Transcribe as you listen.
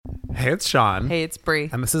Hey, it's Sean. Hey, it's Brie.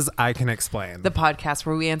 And this is I Can Explain, The podcast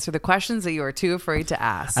where we answer the questions that you are too afraid to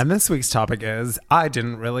ask. And this week's topic is, I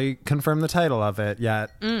didn't really confirm the title of it yet.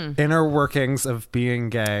 Inner workings of being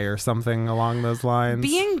gay or something along those lines.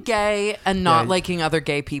 Being gay and not liking other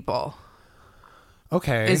gay people.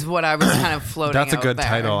 Okay. Is what I was kind of floating That's a out good there.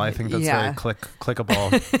 title. I think that's very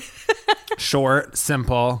clickable. Short,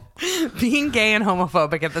 simple. Being gay and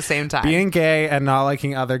homophobic at the same time. Being gay and not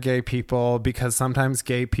liking other gay people, because sometimes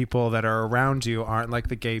gay people that are around you aren't like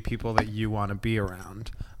the gay people that you want to be around.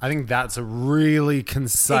 I think that's a really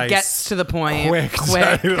concise, it gets to the point,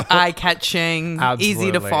 quick, eye-catching,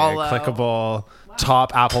 easy to follow, clickable,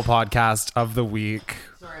 top Apple podcast of the week.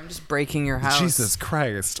 Sorry, I'm just breaking your house. Jesus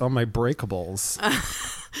Christ, all my breakables.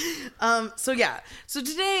 So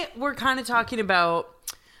today we're kind of talking about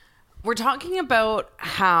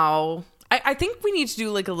how I think we need to do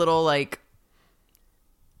like a little like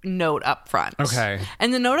note up front. Okay.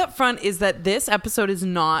 And the note up front is that this episode is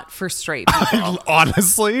not for straight people. I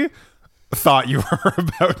honestly thought you were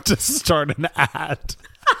about to start an ad.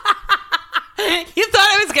 You thought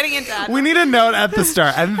I was getting into ad. We need a note at the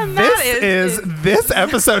start. And this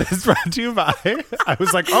episode is brought to you by, I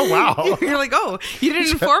was like, oh, wow. You're like, oh, you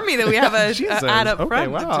didn't inform me that we have a ad up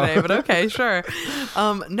front wow. today, but okay, sure.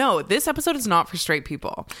 No, this episode is not for straight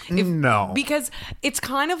people. No. Because it's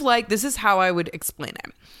kind of like, this is how I would explain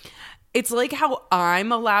it. It's like how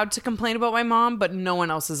I'm allowed to complain about my mom, but no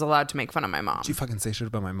one else is allowed to make fun of my mom. Do you fucking say shit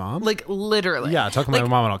about my mom? Like, literally. Yeah, talk about my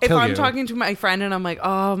mom and I'll kill you. If I'm talking to my friend and I'm like,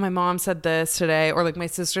 oh, my mom said this today, or like my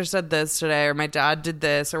sister said this today, or my dad did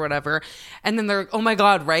this, or whatever. And then they're like, oh my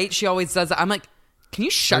God, right? She always does that. I'm like, can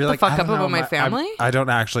you shut the fuck up about my family? I don't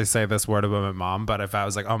actually say this word about my mom, but if I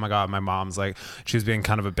was like, oh my God, my mom's like, she was being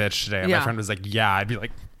kind of a bitch today. And my friend was like, yeah, I'd be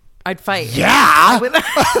like, I'd fight. Yeah.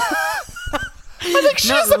 I think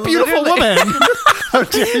she's a beautiful woman. How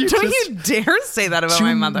dare you? Don't you dare say that about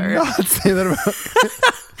my mother. Not say that about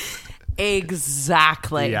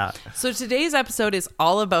Exactly. Yeah. So today's episode is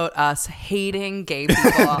all about us hating gay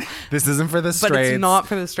people. This isn't for the straights. But it's not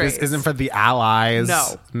for the straights. This isn't for the allies.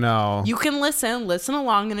 No. You can listen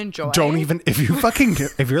along and enjoy. Don't even, if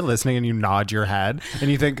you're listening and you nod your head and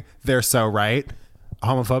you think they're so right,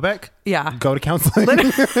 homophobic, go to counseling.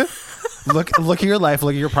 Look at your life,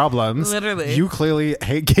 look at your problems. Literally. You clearly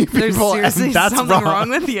hate gay people. There's seriously and that's something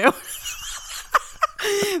wrong with you.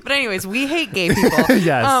 But anyways, we hate gay people.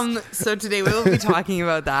 Yes. So today we will be talking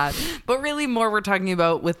about that. But really more we're talking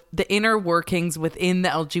about with the inner workings within the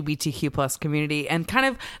LGBTQ plus community and kind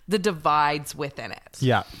of the divides within it.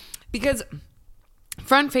 Yeah. Because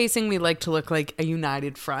front facing, we like to look like a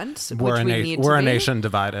united front. We're a nation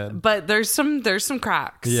divided. But there's some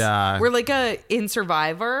cracks. Yeah. We're like in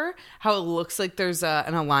Survivor, how it looks like there's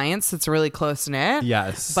an alliance that's really close knit.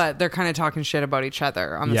 Yes. But they're kind of talking shit about each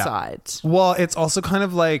other on the sides. Well, it's also kind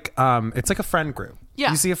of like, it's like a friend group. Yeah.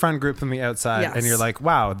 You see a friend group from the outside and you're like,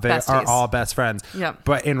 wow, they are all best friends. Yeah.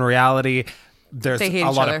 But in reality, there's a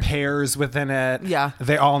lot other. of pairs within it. Yeah.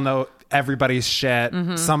 They all know everybody's shit.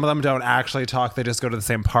 Mm-hmm. Some of them don't actually talk. They just go to the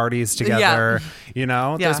same parties together. Yeah. You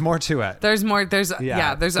know, there's more to it. There's more. There's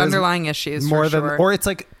underlying issues more for than, sure. or it's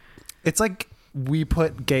like we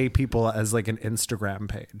put gay people as like an Instagram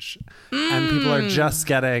page and people are just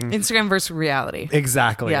getting Instagram versus reality.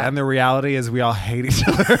 Exactly. Yeah. And the reality is we all hate each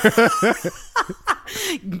other.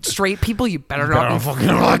 Straight people, you better not fucking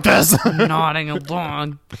like this. nodding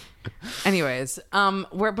along. Anyways,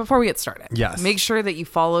 before we get started, make sure that you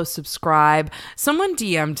follow, subscribe. Someone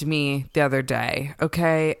DM'd me the other day,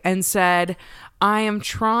 okay, and said, I am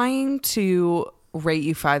trying to rate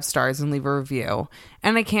you 5 stars and leave a review,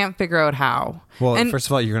 and I can't figure out how. Well, first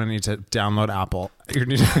of all, you're gonna need to download Apple. You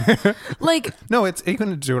need to no, you're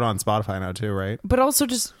gonna do it on Spotify now too, right? But also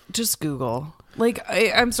just Google. Like,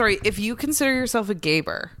 I'm sorry, if you consider yourself a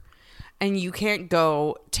gayber and you can't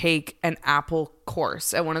go take an Apple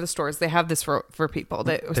course at one of the stores, they have this for people,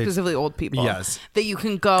 specifically old people. Yes. That you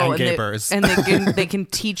can go and they can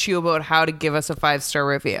teach you about how to give us a 5-star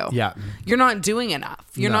review. Yeah. You're not doing enough.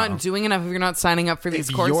 You're not doing enough if you're not signing up for these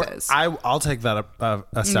courses. I'll take that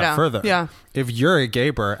a step further. Yeah. If you're a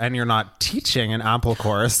gayber and you're not teaching an Apple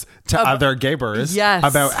course to other gaybers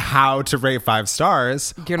about how to rate 5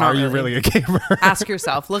 stars, you really a gayber? Ask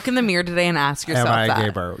yourself. Look in the mirror today and ask yourself that. Am I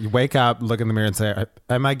a gayber? You wake up, look in the mirror and say,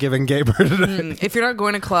 am I giving gayber today? If you're not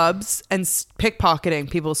going to clubs and pickpocketing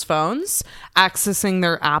people's phones, accessing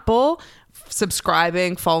their Apple,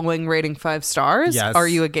 subscribing, following, rating 5 stars, are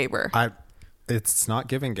you a gayber? It's not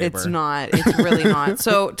giving Gaber. It's not. It's really not.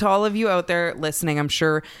 So to all of you out there listening, I'm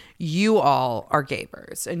sure you all are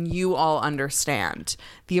Gabers and you all understand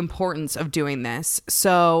the importance of doing this.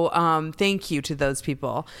 So thank you to those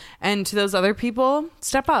people. And to those other people,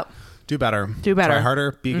 step up. Do better. Do better. Try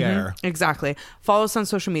harder. Be gayer. Exactly. Follow us on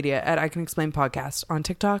social media at I Can Explain Podcast on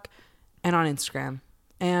TikTok and on Instagram.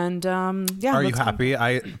 And yeah. Are you happy?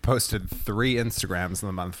 I posted 3 Instagrams in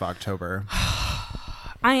the month of October.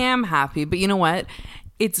 I am happy, but you know what?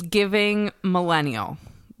 It's giving millennial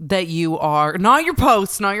that you are not your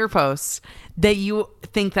posts, that you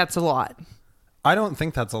think that's a lot. I don't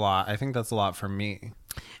think that's a lot. I think that's a lot for me.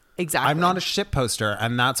 Exactly. I'm not a shit poster,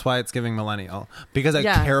 and that's why it's giving millennial. Because I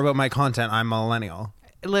care about my content, I'm millennial.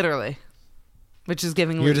 Literally. Which is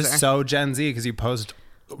giving You're loser. just so Gen Z because you post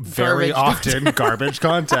very often garbage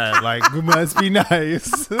content. Like, it must be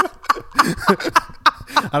nice.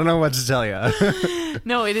 I don't know what to tell you.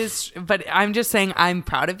 No, it is. But I'm just saying I'm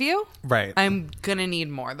proud of you. Right. I'm going to need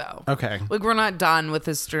more, though. Okay. Like, we're not done with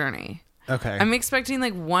this journey. Okay. I'm expecting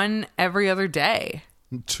like 1 every other day.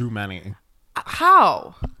 Too many.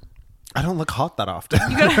 How? I don't look hot that often.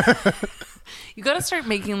 You gotta start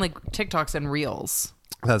making like TikToks and reels.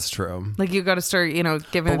 That's true. Like you gotta start, giving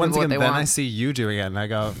but people once again, what they then want. I see you doing it and I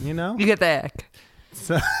go, You get the ick.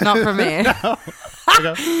 So, not for me. No. I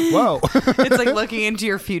go, whoa. It's like looking into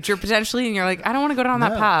your future potentially and you're like, I don't want to go down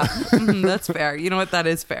that path. That's fair. You know what? That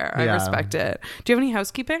is fair. I respect it. Do you have any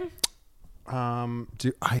housekeeping?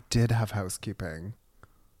 I did have housekeeping.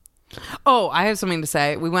 Oh, I have something to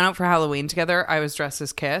say. We went out for Halloween together. I was dressed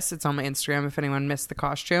as Kiss. It's on my Instagram if anyone missed the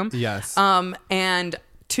costume. Yes. And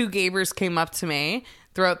 2 Gabers came up to me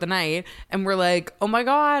throughout the night and were like, oh my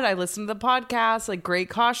God, I listened to the podcast, like great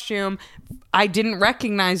costume. I didn't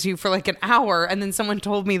recognize you for like an hour. And then someone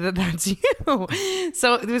told me that that's you.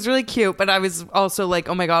 So it was really cute. But I was also like,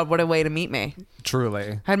 oh my God, what a way to meet me.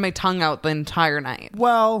 Truly. I had my tongue out the entire night.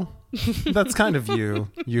 Well, that's kind of you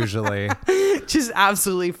usually. Just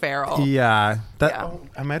absolutely feral. Yeah.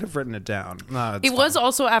 I might have written it down. No, it was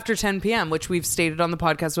also after 10 p.m., which we've stated on the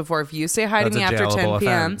podcast before. If you say hi to me after 10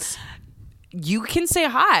 p.m., you can say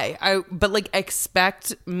hi. But like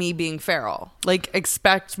expect me being feral. Like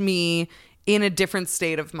expect me in a different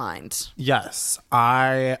state of mind. Yes.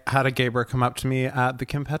 I had a Gaber come up to me at the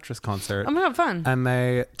Kim Petras concert. I'm gonna have fun. And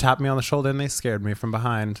they tapped me on the shoulder and they scared me from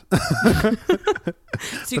behind.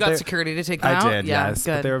 So you got security to take them out? I did, yes.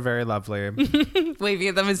 Good. But they were very lovely. Waving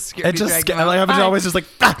at them as security. It just I was always just like,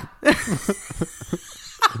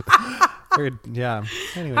 yeah.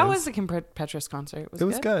 Anyways. How was the Kim Petras concert? It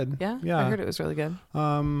was good. Yeah? Yeah. I heard it was really good.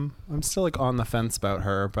 I'm still like on the fence about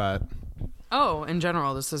her, but... Oh, in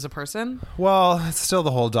general, this is a person? Well, it's still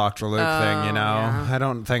the whole Dr. Luke thing, you know? Yeah. I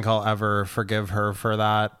don't think I'll ever forgive her for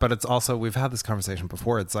that. But it's also, we've had this conversation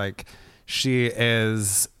before. It's like, she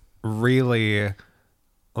is really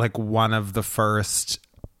like one of the first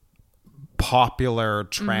popular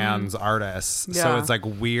trans artists. Yeah. So it's like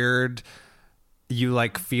weird. You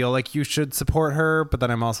like feel like you should support her, but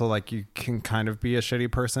then I'm also like, you can kind of be a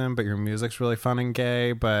shitty person, but your music's really fun and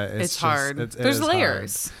gay, but it's just, hard. There's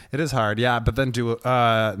layers. Hard. It is hard. Yeah. But then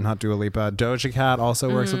not Dua Lipa, Doja Cat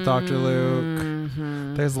also works with Dr. Luke.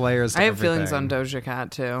 There's layers to I have everything. feelings on Doja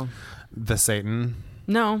Cat too. The Satan.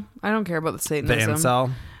 No, I don't care about the Satanism. The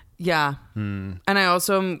incel. Yeah. And I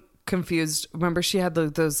also am confused. Remember she had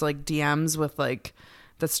those like DMs with like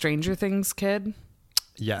the Stranger Things kid?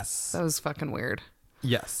 Yes. That was fucking weird.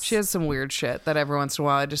 Yes. She has some weird shit that every once in a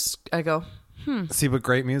while I go, See, but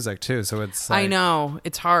great music too. So it's like, I know.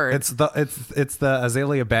 It's hard. It's the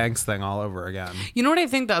Azalea Banks thing all over again. You know what I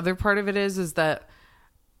think the other part of it is that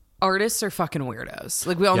artists are fucking weirdos.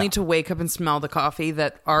 Like we all need to wake up and smell the coffee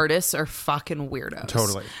that artists are fucking weirdos.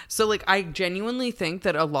 Totally. So like I genuinely think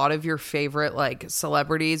that a lot of your favorite like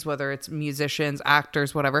celebrities, whether it's musicians,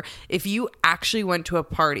 actors, whatever, if you actually went to a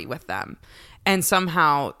party with them and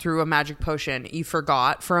somehow through a magic potion you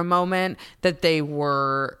forgot for a moment that they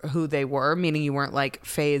were who they were, meaning you weren't like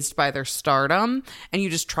phased by their stardom and you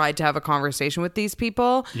just tried to have a conversation with these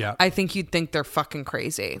people, I think you'd think they're fucking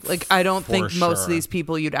crazy. Like I don't think most of these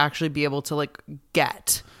people you'd actually be able to like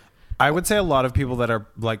get. I would say a lot of people that are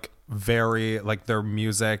like very like their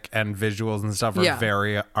music and visuals and stuff are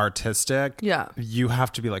very artistic. Yeah. You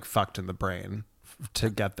have to be like fucked in the brain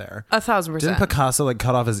to get there. 1,000%. Didn't Picasso like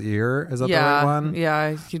cut off his ear? Is that the right one?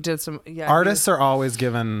 Yeah, he did some. Yeah, artists are always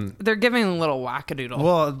given. They're giving a little wackadoodle.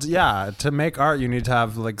 Well, yeah. To make art, you need to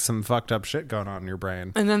have like some fucked up shit going on in your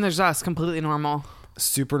brain. And then there's us, completely normal,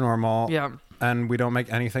 super normal. Yeah, and we don't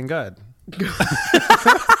make anything good.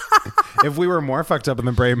 If we were more fucked up in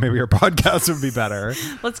the brain, maybe our podcast would be better.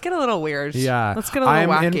 Let's get a little weird. Yeah. Let's get a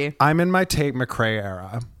little wacky. I'm in my Tate McRae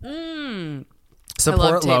era.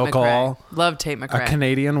 Support local. McRae. Love Tate McRae. A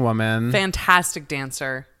Canadian woman. Fantastic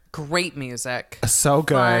dancer. Great music. So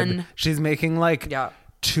good. Fun. She's making like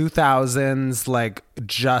 2000s like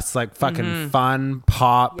just like fucking fun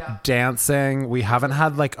pop dancing. We haven't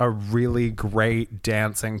had like a really great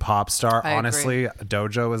dancing pop star. Honestly,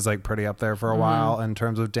 Dojo is like pretty up there for a while in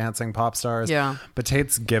terms of dancing pop stars. Yeah. But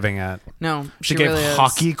Tate's giving it. No, she gave really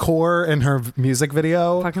Hockey Core in her music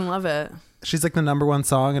video. Fucking love it. She's like the #1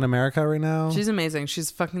 song in America right now. She's amazing. She's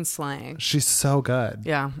fucking slaying. She's so good.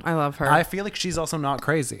 Yeah, I love her. I feel like she's also not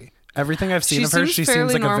crazy. Everything I've seen of her, she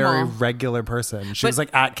seems like normal. A very regular person. She was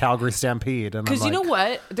like at Calgary Stampede. Because you know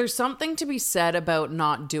what? There's something to be said about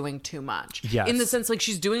not doing too much. Yes. In the sense, like,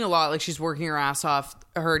 she's doing a lot. Like, she's working her ass off.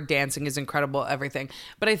 Her dancing is incredible, everything.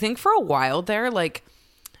 But I think for a while there, like,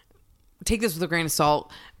 take this with a grain of salt,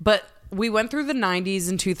 but we went through the 90s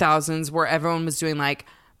and 2000s where everyone was doing, like,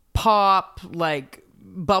 pop, like,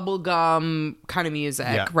 bubblegum kind of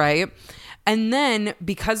music, right? And then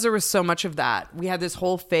because there was so much of that, we had this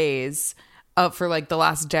whole phase for like the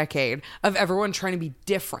last decade of everyone trying to be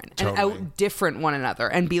different and out different one another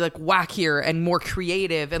and be like wackier and more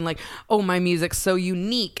creative and like, oh, my music's so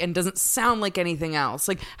unique and doesn't sound like anything else.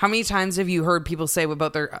 Like, how many times have you heard people say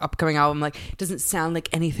about their upcoming album, like, it doesn't sound like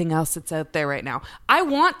anything else that's out there right now? I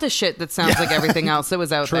want the shit that sounds like everything else that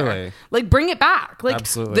was out there. Like, bring it back. Like,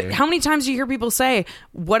 absolutely. How many times do you hear people say,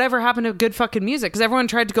 whatever happened to good fucking music? Because everyone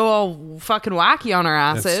tried to go all fucking wacky on our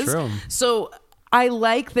asses. That's true. So I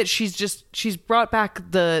like that she's brought back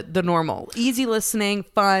the normal, easy listening,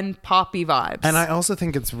 fun, poppy vibes. And I also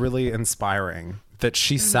think it's really inspiring that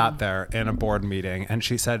she sat there in a board meeting and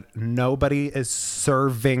she said, nobody is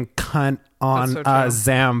serving cunt on a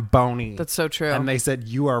Zamboni. That's so true. And they said,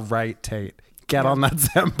 you are right, Tate. Get on that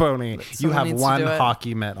Zamboni. You have one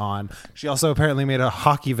hockey mitt on. She also apparently made a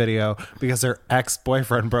hockey video because her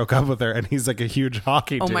ex-boyfriend broke up with her and he's like a huge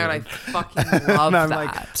hockey dude. Oh my God, I fucking love that.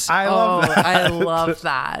 Like, I love that. I love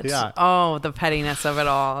that. Yeah. Oh, the pettiness of it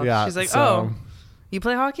all. Yeah, she's like, oh, you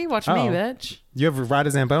play hockey? Watch me, bitch. You ever ride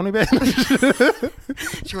a Zamboni,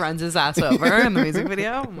 bitch? She runs his ass over in the music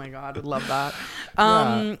video. Oh my God, I love that.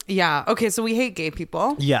 Yeah. Okay, so we hate gay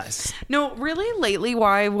people. Yes. No, really lately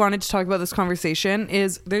why I wanted to talk about this conversation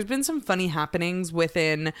is there's been some funny happenings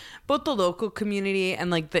within both the local community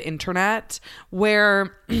and like the internet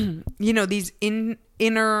where, you know, these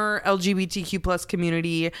inner LGBTQ plus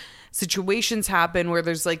community situations happen where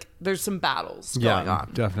there's some battles going on.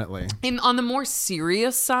 Definitely. And on the more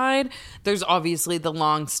serious side, there's obviously the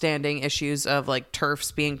long-standing issues of like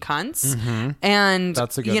TERFs being cunts. And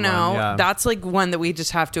that's a good one. Yeah. That's like one that we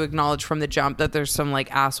just have to acknowledge from the jump, that there's some like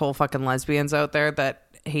asshole fucking lesbians out there that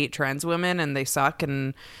hate trans women and they suck.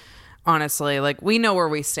 And honestly, like, we know where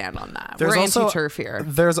we stand on that. We're anti-TERF here.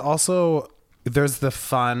 There's the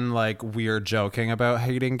fun, like, weird joking about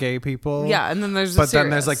hating gay people. Yeah, and then there's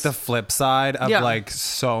then there's like the flip side of like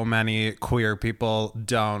so many queer people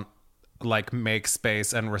don't like make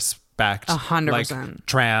space and respect 100% like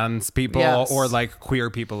trans people or like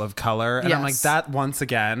queer people of color. And I'm like, that once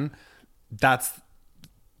again, that's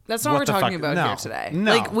not what we're talking about here today.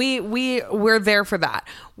 No. Like we're there for that.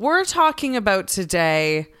 We're talking about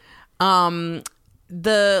today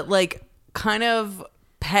the like kind of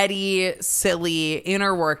petty, silly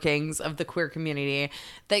inner workings of the queer community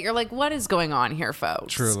that you're like, what is going on here,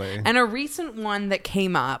 folks? Truly. And a recent one that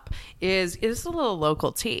came up is a little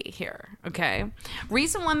local tea here, okay?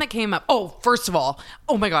 Recent one that came up. Oh, first of all,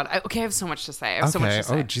 oh my God. I have so much to say. I have so much to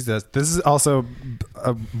say. Oh, Jesus. This is also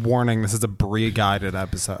a warning. This is a Brie-guided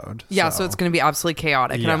episode. Yeah, so it's going to be absolutely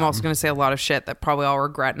chaotic. Yeah. And I'm also going to say a lot of shit that probably I'll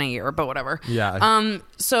regret in a year, but whatever. Yeah.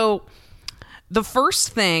 So the first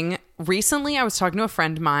thing, recently I was talking to a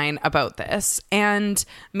friend of mine about this, and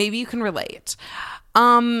maybe you can relate.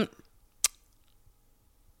 There's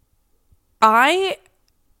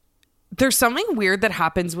something weird that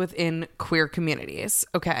happens within queer communities,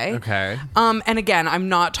 okay? Okay. And again, I'm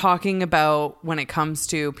not talking about when it comes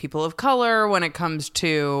to people of color, when it comes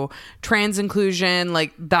to trans inclusion,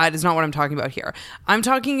 like that is not what I'm talking about here. I'm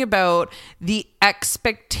talking about the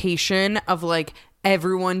expectation of like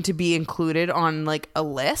everyone to be included on like a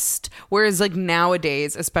list, whereas like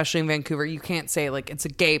nowadays, especially in Vancouver, you can't say like it's a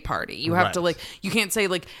gay party. You have to like, you can't say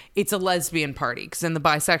like it's a lesbian party, because then the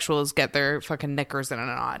bisexuals get their fucking knickers in a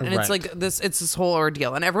knot, and it's like it's this whole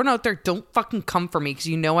ordeal. And everyone out there, don't fucking come for me, because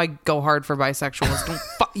you know I go hard for bisexuals. Don't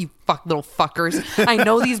you little fuckers. I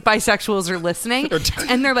know these bisexuals are listening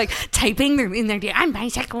and they're like typing in their day, I'm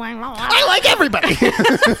bisexual. I like everybody.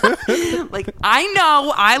 Like, I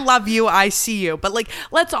know, I love you, I see you, but like,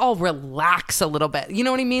 let's all relax a little bit. You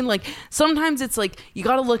know what I mean? Like, sometimes it's like, you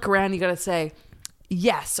got to look around, you got to say,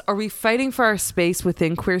 yes, are we fighting for our space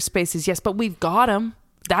within queer spaces? Yes, but we've got them.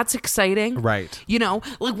 That's exciting. Right. You know,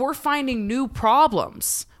 like, we're finding new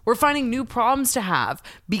problems. We're finding new problems to have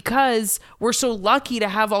because we're so lucky to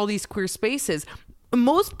have all these queer spaces.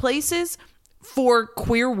 Most places for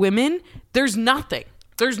queer women, there's nothing.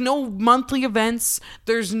 There's no monthly events.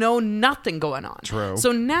 There's no nothing going on. True.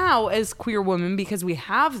 So now as queer women, because we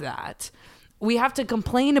have that, we have to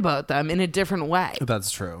complain about them in a different way.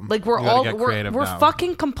 That's true. Like, we're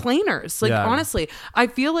fucking complainers. Like, honestly, I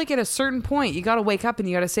feel like at a certain point, you got to wake up and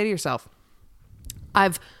you got to say to yourself,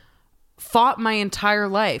 I've fought my entire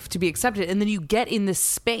life to be accepted. And then you get in this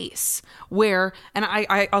space where, and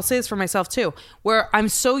I'll say this for myself too, where I'm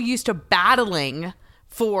so used to battling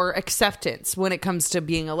for acceptance when it comes to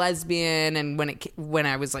being a lesbian, and when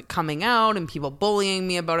I was like coming out and people bullying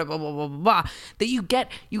me about it, blah blah blah blah blah, that you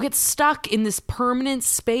get stuck in this permanent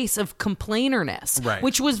space of complainerness, right,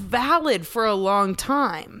 which was valid for a long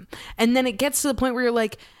time, and then it gets to the point where you're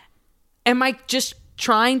like, am I just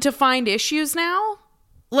trying to find issues now?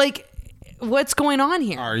 Like, what's going on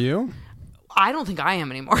here? Are you? I don't think I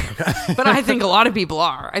am anymore, but I think a lot of people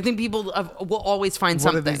are. I think people will always find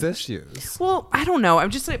something. What are these issues? Well, I don't know. I'm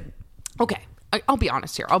just like, okay, I'll be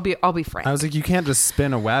honest here. I'll be frank. I was like, you can't just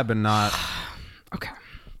spin a web and not. Okay,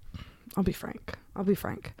 I'll be frank.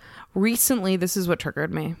 Recently, this is what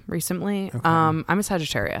triggered me. Recently, okay. I'm a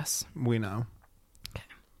Sagittarius. We know. Okay.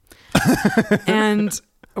 And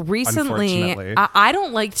recently, I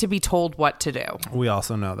don't like to be told what to do. We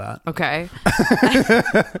also know that. Okay.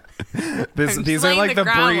 These are like the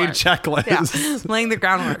breed checklist. Yeah, laying the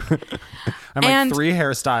groundwork. I'm like, 3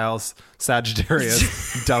 hairstyles.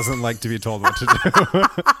 Sagittarius doesn't like to be told what to do.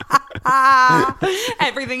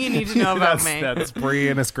 Everything you need to know about me. That's Bree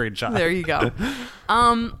in a screenshot. There you go.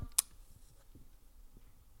 I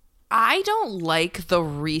don't like the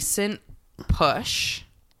recent push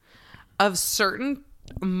of certain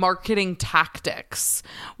marketing tactics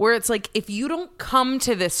where it's like, if you don't come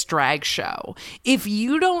to this drag show, if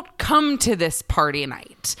you don't come to this party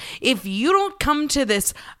night, if you don't come to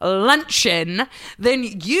this luncheon, then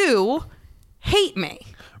you hate me.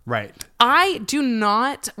 Right. I do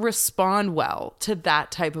not respond well to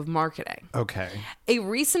that type of marketing. Okay. A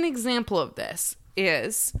recent example of this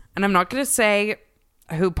is, and I'm not going to say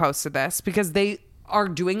who posted this because they are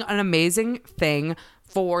doing an amazing thing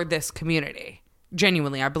for this community.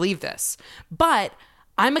 Genuinely, I believe this. But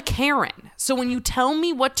I'm a Karen. So when you tell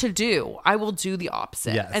me what to do, I will do the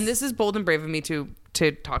opposite. Yes. And this is bold and brave of me to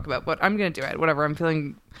talk about, but I'm going to do it. Whatever. I'm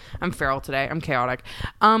feral today. I'm chaotic.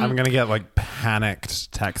 I'm going to get like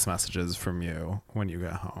panicked text messages from you when you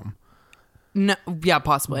get home. No, yeah,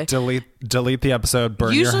 possibly. Delete the episode.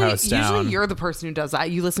 Burn your house down. Usually, you're the person who does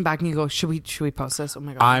that. You listen back and you go, "Should we post this?" Oh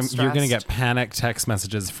my god, you're gonna get panic text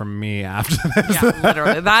messages from me after this. Yeah,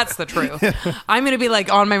 literally, that's the truth. I'm gonna be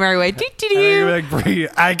like on my merry way. Like, Bree,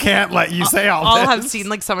 I can't let you say all this. I'll have seen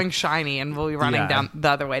like something shiny, and we'll be running down the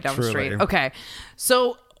other way down the street. Okay,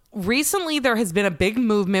 so recently there has been a big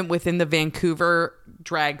movement within the Vancouver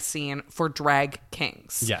drag scene for drag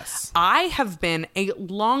kings. Yes. I have been a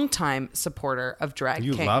longtime supporter of drag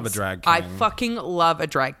kings. You love a drag king. I fucking love a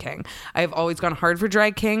drag king. I have always gone hard for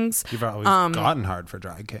drag kings. You've always gotten hard for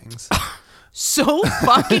drag kings. So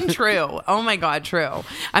fucking true. Oh my God, true.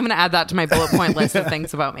 I'm going to add that to my bullet point list of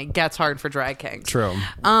things about me. Gets hard for drag kings. True.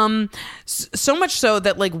 So much so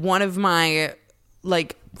that like one of my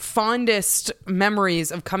like fondest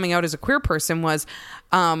memories of coming out as a queer person was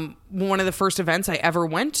one of the first events I ever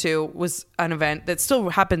went to was an event that still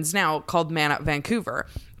happens now called Man Up Vancouver.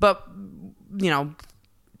 But,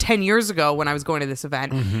 10 years ago when I was going to this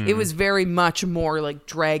event, it was very much more like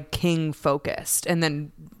drag king focused. And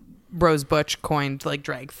then Rose Butch coined like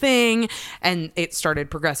drag thing and it started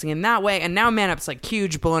progressing in that way. And now Man Up's like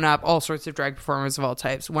huge, blown up, all sorts of drag performers of all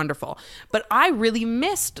types. Wonderful. But I really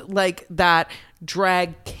missed like that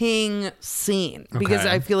drag king scene because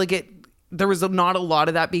I feel like there was not a lot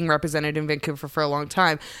of that being represented in Vancouver for a long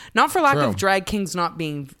time. Not for lack of drag kings not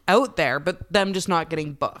being out there, but them just not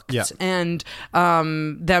getting booked and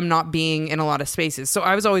them not being in a lot of spaces. So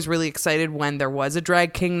I was always really excited when there was a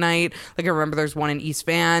drag king night. Like I remember there's one in East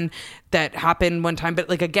Van that happened one time, but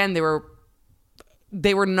like again,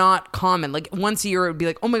 they were not common. Like once a year it would be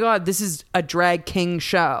like, oh my God, this is a drag king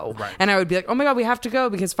show. Right. And I would be like, oh my God, we have to go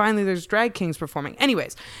because finally there's drag kings performing.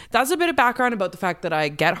 Anyways, that's a bit of background about the fact that I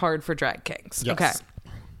get hard for drag kings. Yes. Okay.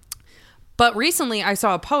 But recently I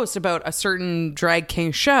saw a post about a certain drag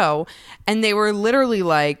king show, and they were literally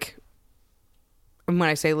like, and when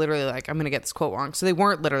I say literally like, I'm going to get this quote wrong. So they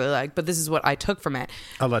weren't literally like, but this is what I took from it.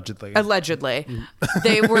 Allegedly.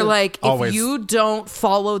 They were like, Always. if you don't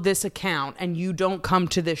follow this account and you don't come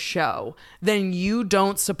to this show, then you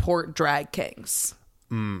don't support drag kings.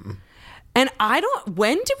 And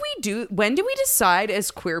when do we decide as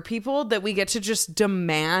queer people that we get to just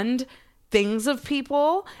demand things of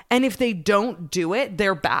people, and if they don't do it,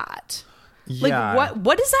 they're bad? Yeah. Like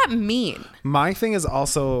what does that mean? My thing is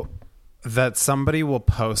also that somebody will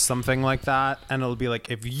post something like that and it'll be like,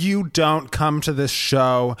 if you don't come to this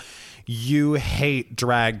show, you hate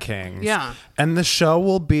drag kings. Yeah. And the show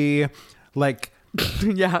will be like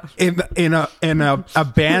Yeah. in a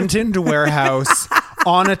abandoned warehouse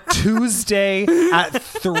on a Tuesday at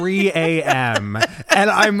 3 a.m. And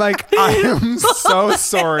I'm like, I am so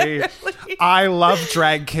sorry. I love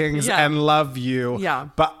drag kings and love you. Yeah.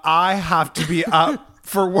 But I have to be up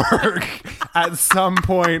for work at some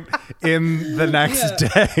point in the next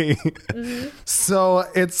day. So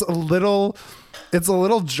it's a little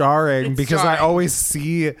jarring because I always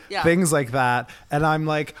see things like that and I'm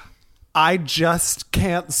like, I just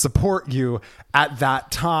can't support you at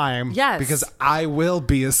that time because I will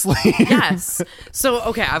be asleep. Yes. So,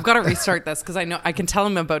 okay, I've got to restart this because I can tell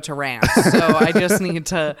I'm about to rant. So I just need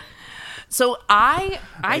to. So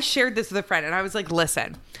I shared this with a friend and I was like,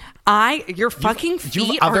 listen, your fucking feet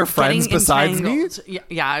you have other are friends getting besides entangled. me?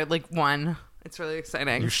 Yeah, like one. It's really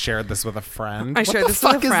exciting. You shared this with a friend? I shared this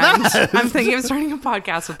with a friend. I'm thinking of starting a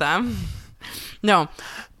podcast with them. No.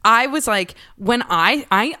 I was like, when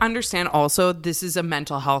I understand also this is a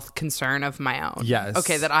mental health concern of my own. Yes.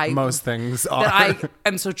 Okay, that most things are. That I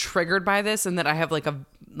am so triggered by this and that I have like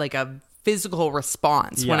a physical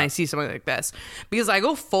response when I see something like this. Because I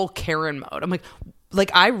go full Karen mode. I'm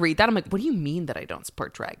like I read that, I'm like, what do you mean that I don't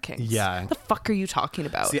support drag kings? Yeah. What the fuck are you talking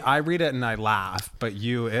about? See, I read it and I laugh, but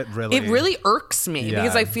it really irks me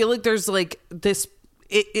because I feel like there's like this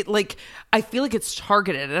it like I feel like it's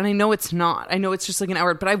targeted and I know it's not. I know it's just like an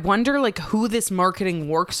hour, but I wonder like who this marketing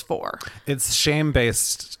works for. It's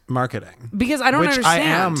shame-based marketing. Because I don't understand. Which I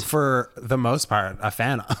am for the most part a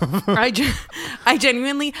fan of. I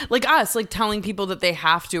genuinely like us like telling people that they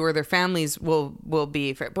have to or their families will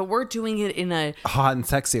be fair, but we're doing it in a hot and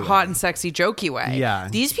sexy jokey way. Yeah.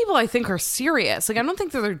 These people I think are serious. Like I don't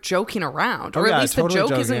think that they're joking around, or at least totally the joke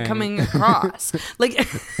joking. isn't coming across. Like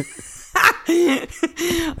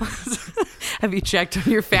have you checked on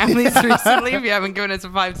your families recently if you haven't given us a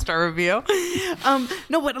 5-star review?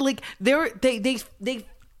 No, but like they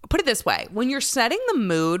put it this way, when you're setting the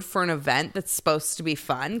mood for an event that's supposed to be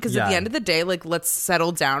fun, because at the end of the day, like, let's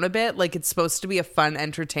settle down a bit, like it's supposed to be a fun,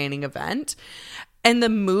 entertaining event. And the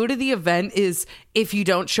mood of the event is, if you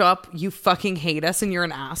don't show up, you fucking hate us and you're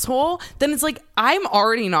an asshole. Then it's like, I'm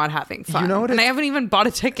already not having fun. You know what? And I haven't even bought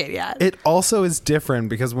a ticket yet. It also is different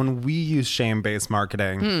because when we use shame-based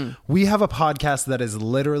marketing, we have a podcast that is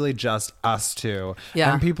literally just us two.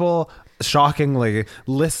 Yeah. And people shockingly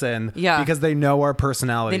listen because they know our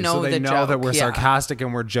personality. They know so they know joke. that we're sarcastic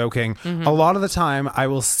and we're joking. A lot of the time I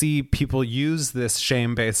will see people use this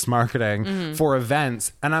shame-based marketing for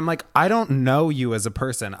events and I'm like, I don't know you as a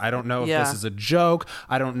person. I don't know if this is a joke.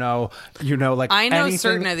 I don't know, like I know anything.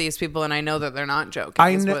 Certain of these people and I know that they're not joking.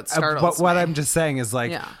 I know, but what I'm just saying is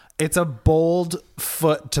like, it's a bold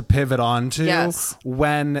foot to pivot onto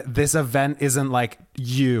when this event isn't like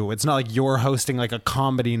you. It's not like you're hosting like a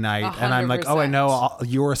comedy night 100%. And I'm like, oh, I know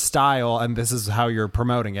your style and this is how you're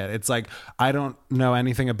promoting it. It's like, I don't know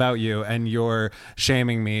anything about you and you're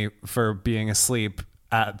shaming me for being asleep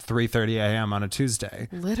at 3:30 a.m. on a Tuesday.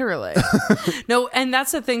 Literally. No, and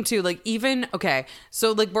that's the thing too. Like even, okay,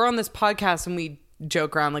 so like we're on this podcast and we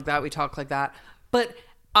joke around like that. We talk like that. But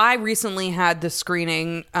I recently had the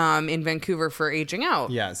screening in Vancouver for Aging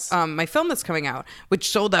Out. Yes. My film that's coming out, which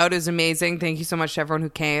sold out, is amazing. Thank you so much to everyone who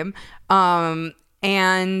came.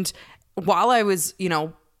 And while I was,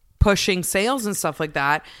 pushing sales and stuff like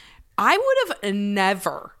that, I would have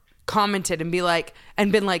never commented and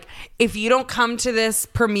been like, if you don't come to this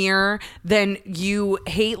premiere, then you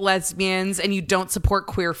hate lesbians and you don't support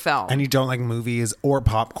queer film. And you don't like movies or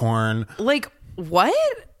popcorn. Like, what?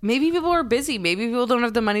 Maybe people are busy. Maybe people don't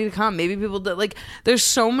have the money to come. Maybe people do, like, there's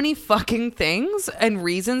so many fucking things and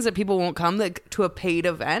reasons that people won't come to a paid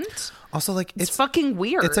event. Also, like, it's fucking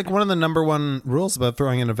weird. It's like one of the number one rules about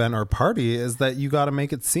throwing an event or party is that you got to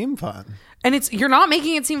make it seem fun. And you're not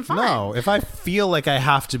making it seem fun. No, if I feel like I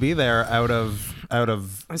have to be there out of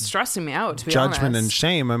it's stressing me out, to be judgment honest. And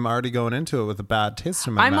shame, I'm already going into it with a bad taste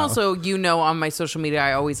in my mouth. I'm also, on my social media,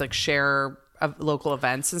 I always like share local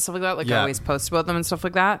events and stuff like that. Like I always post about them and stuff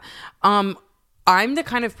like that. I'm the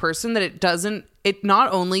kind of person that it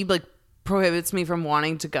not only like prohibits me from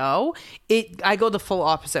wanting to go, I go the full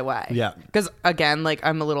opposite way. Yeah. Because again, like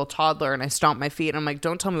I'm a little toddler and I stomp my feet and I'm like,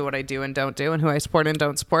 don't tell me what I do and don't do and who I support and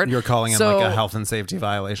don't support. You're calling in like a health and safety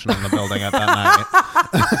violation in the building at that night.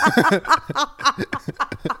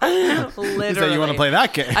 Literally. So you want to play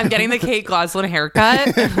that game? I'm getting the Kate Gosselin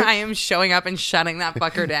haircut. I am showing up and shutting that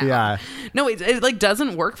fucker down. Yeah. No, it like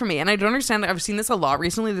doesn't work for me. And I don't understand. I've seen this a lot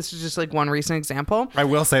recently. This is just like one recent example. I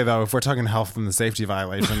will say though, if we're talking health and the safety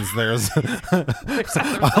violations, there's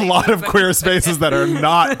a lot of queer spaces that are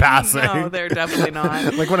not passing. No, they're definitely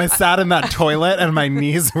not. Like when I sat in that toilet and my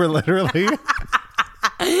knees were literally in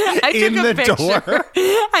the door.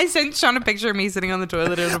 I sent Sean a picture of me sitting on the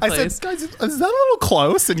toilet in a place. I said, guys, is that a little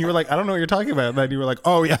close? And you were like, I don't know what you're talking about. And then you were like,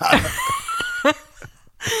 oh yeah.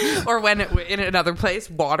 Or when in another place,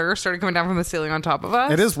 water started coming down from the ceiling on top of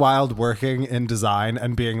us. It is wild working in design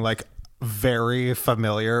and being like very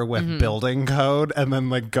familiar with building code and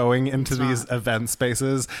then like going into these event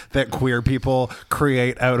spaces that queer people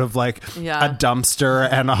create out of like a dumpster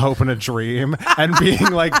and a hope and a dream and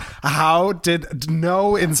being like, how did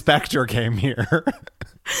no inspector came here?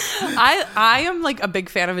 I am like a big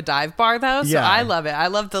fan of a dive bar though, so I love it. I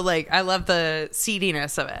love the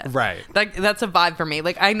seediness of it. Right. Like that's a vibe for me.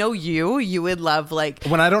 Like I know you would love like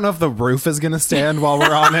when I don't know if the roof is gonna stand while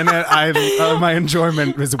we're on in it. My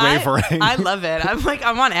enjoyment is wavering. I love it.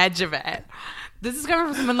 I'm on edge of it. This is coming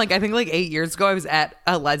from someone like I think like 8 years ago. I was at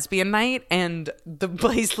a lesbian night and the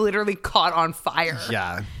place literally caught on fire.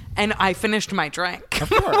 Yeah. And I finished my drink. Of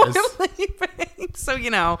course. So, you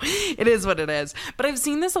know, it is what it is. But I've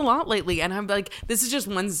seen this a lot lately. And I'm like, this is just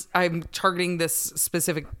I'm targeting this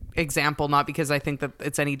specific example, not because I think that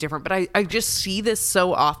it's any different. But I just see this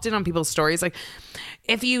so often on people's stories. Like,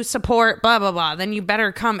 if you support blah, blah, blah, then you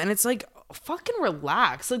better come. And it's like, fucking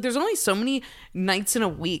relax. Like, there's only so many nights in a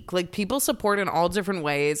week. Like, people support in all different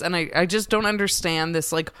ways. And I just don't understand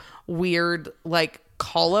this, like, weird, like,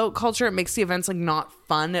 call out culture. It makes the events like not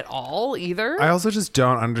fun at all either. I also just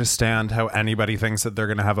don't understand how anybody thinks that they're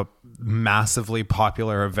going to have a massively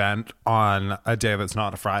popular event on a day that's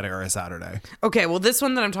not a Friday or a Saturday. Okay, well this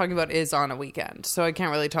one that I'm talking about is on a weekend, so I can't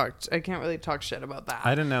really talk shit about that.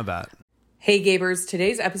 I didn't know that. Hey Gabers,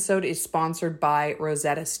 today's episode is sponsored by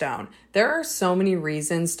Rosetta Stone. There are so many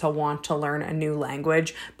reasons to want to learn a new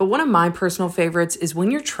language, but one of my personal favorites is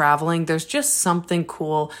when you're traveling, there's just something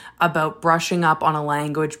cool about brushing up on a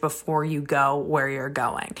language before you go where you're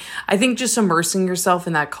going. I think just immersing yourself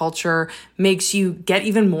in that culture makes you get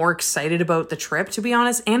even more excited about the trip, to be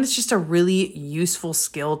honest, and it's just a really useful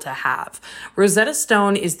skill to have. Rosetta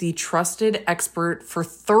Stone is the trusted expert for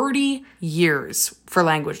 30 years for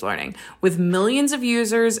language learning, with millions of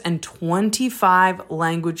users and 25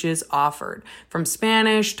 languages offered. From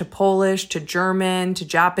Spanish to Polish to German to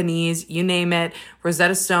Japanese, you name it,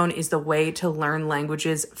 Rosetta Stone is the way to learn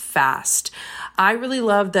languages fast. I really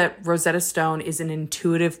love that Rosetta Stone is an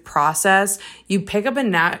intuitive process. You pick up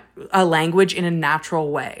a language in a natural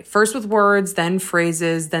way, first with words, then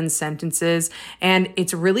phrases, then sentences, and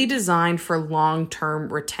it's really designed for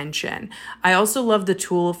long-term retention. I also love the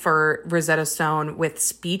tool for Rosetta Stone with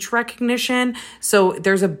speech recognition. So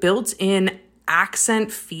there's a built-in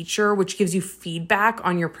accent feature which gives you feedback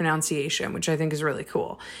on your pronunciation, which I think is really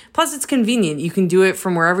cool. Plus, it's convenient. You can do it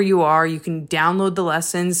from wherever you are. You can download the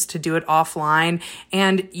lessons to do it offline,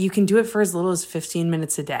 and you can do it for as little as 15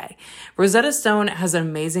 minutes a day. Rosetta Stone has an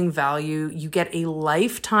amazing value. You get a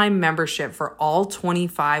lifetime membership for all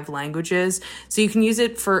 25 languages, so you can use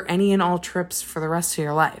it for any and all trips for the rest of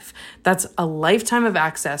your life. That's a lifetime of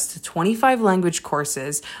access to 25 language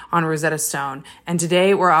courses on Rosetta Stone, and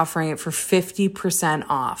today we're offering it for 50%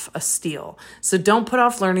 off, a steal. So don't put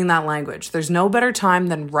off learning that language. There's no better time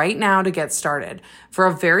than right now to get started. For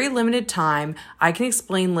a very limited time, I Can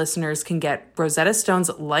Explain listeners can get Rosetta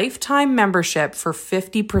Stone's lifetime membership for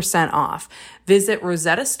 50% off. Visit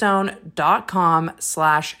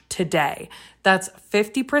rosettastone.com/today. That's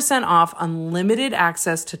 50% off unlimited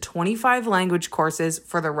access to 25 language courses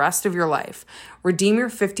for the rest of your life. Redeem your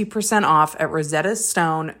 50% off at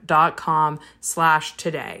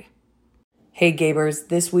rosettastone.com/today. Hey Gabers,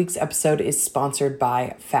 this week's episode is sponsored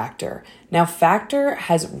by Factor. Now, Factor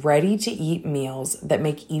has ready-to-eat meals that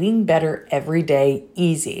make eating better every day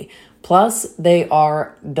easy. Plus, they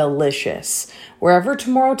are delicious. Wherever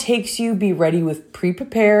tomorrow takes you, be ready with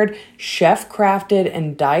pre-prepared, chef-crafted,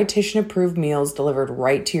 and dietitian-approved meals delivered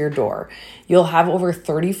right to your door. You'll have over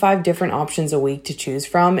 35 different options a week to choose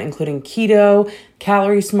from, including keto,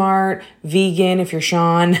 calorie smart, vegan if you're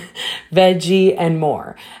Sean, veggie, and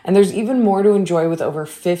more. And there's even more to enjoy with over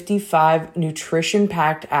 55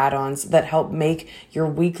 nutrition-packed add-ons that help make your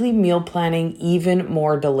weekly meal planning even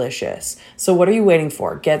more delicious. So what are you waiting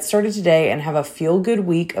for? Get started today and have a feel-good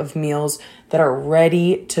week of meals that are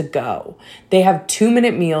ready to go. They have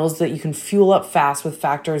 2-minute meals that you can fuel up fast with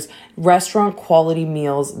Factor's restaurant quality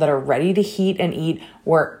meals that are ready to heat and eat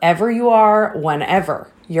wherever you are,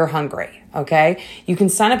 whenever you're hungry, okay? You can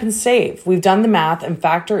sign up and save. We've done the math, and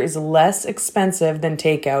Factor is less expensive than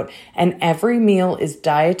takeout, and every meal is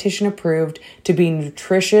dietitian approved to be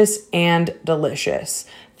nutritious and delicious.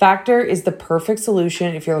 Factor is the perfect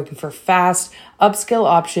solution if you're looking for fast, upscale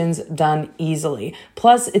options done easily.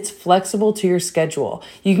 Plus, it's flexible to your schedule.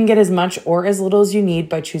 You can get as much or as little as you need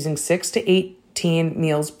by choosing 6 to 18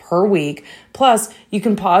 meals per week. Plus, you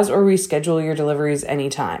can pause or reschedule your deliveries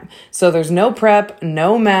anytime. So there's no prep,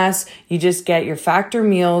 no mess. You just get your Factor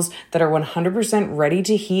meals that are 100% ready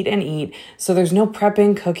to heat and eat. So there's no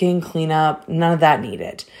prepping, cooking, cleanup, none of that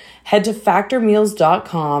needed. Head to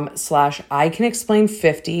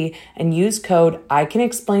factormeals.com/ICanExplain50 and use code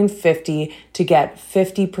ICanExplain50 to get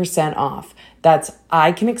 50% off. That's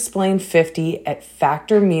ICanExplain50 at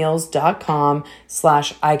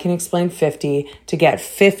factormeals.com/ICanExplain50 to get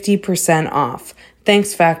 50% off.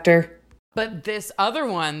 Thanks, Factor. But this other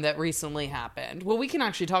one that recently happened, well, we can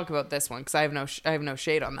actually talk about this one because I have no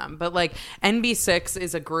shade on them. But like NB6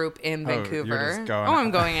 is a group in Vancouver. I'm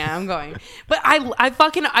going. But I've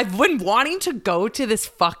been wanting to go to this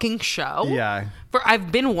fucking show. Yeah.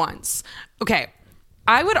 I've been once. Okay.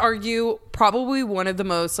 I would argue probably one of the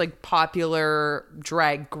most like popular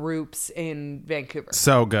drag groups in Vancouver.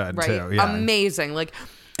 So good right? too. Yeah. Amazing. Like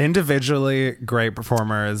individually great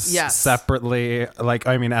performers. Yes. Separately, like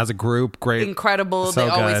I mean, as a group, great, incredible. So they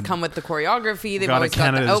always good. come with the choreography. They've got always a got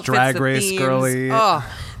Canada's the outfits, Drag the Race themes. girly. Oh,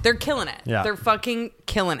 they're killing it. Yeah. They're fucking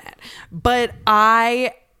killing it. But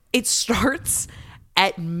it starts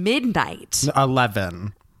at midnight.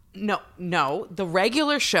 11. No, the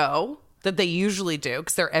regular show that they usually do,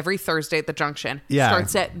 because they're every Thursday at the Junction, yeah.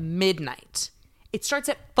 starts at midnight. It starts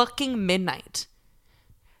at fucking midnight.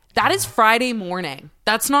 That is Friday morning.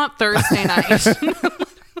 That's not Thursday night.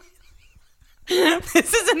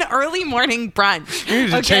 This is an early morning brunch. You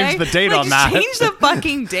need to change the date on that. Change the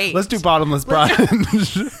fucking date. Let's do bottomless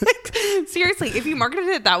brunch. Seriously, if you marketed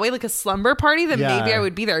it that way, like a slumber party, then maybe I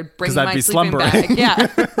would be there. I'd bring my sleeping slumbering. bag.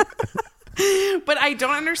 Yeah. But I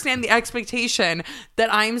don't understand the expectation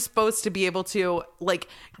that I'm supposed to be able to like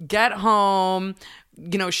get home,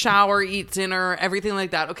 shower, eat dinner, everything like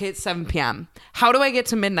that. Okay, it's 7 p.m. How do I get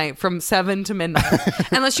to midnight from 7 to midnight?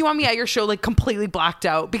 Unless you want me at your show like completely blacked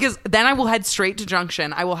out, because then I will head straight to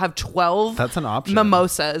Junction. I will have 12 That's an option.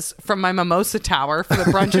 mimosas from my mimosa tower for the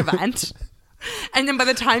brunch event. And then by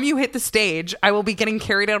the time you hit the stage, I will be getting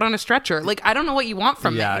carried out on a stretcher. Like, I don't know what you want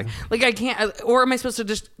from me. Like, I can't. Or am I supposed to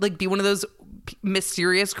just like be one of those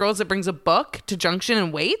mysterious girls that brings a book to Junction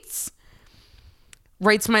and waits?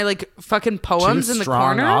 Writes my like fucking poems in the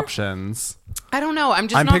corner. Options. I don't know. I'm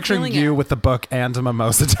not picturing you with the book and a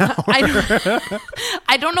mimosa tower.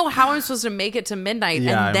 I don't know how I'm supposed to make it to midnight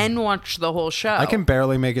and then watch the whole show. I can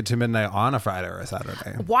barely make it to midnight on a Friday or a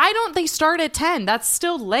Saturday. Why don't they start at 10? That's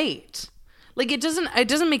still late. Like it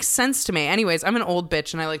doesn't make sense to me. Anyways, I'm an old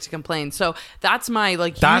bitch and I like to complain. So that's my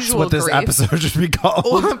that's usual what this grief. Episode should be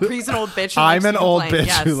called. He's an old bitch. I'm an old bitch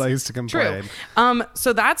who likes to complain. True.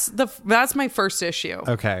 So that's my first issue.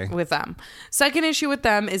 Okay. With them. Second issue with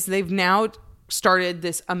them is they've now started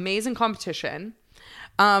this amazing competition.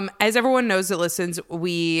 As everyone knows that listens,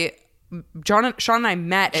 Sean and I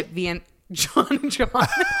met at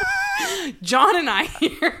John and I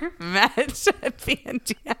here met at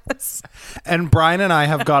VNDS. And Brian and I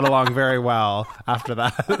have got along very well after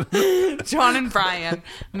that. John and Brian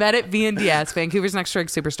met at VNDS, Vancouver's Next Drag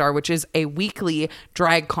Superstar, which is a weekly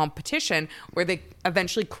drag competition where they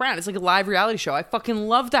eventually crown. It's like a live reality show. I fucking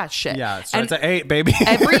love that shit. Yeah, it starts at 8, baby.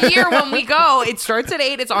 Every year when we go, it starts at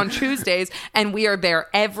 8. It's on Tuesdays. And we are there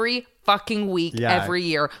every fucking week, every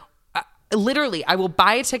year. Literally, I will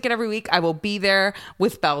buy a ticket every week. I will be there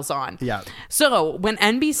with bells on. Yeah. So when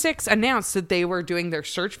NB6 announced that they were doing their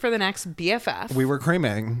search for the next BFF, we were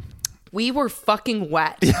creaming. We were fucking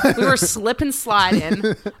wet. We were slip and sliding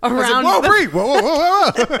around. Like,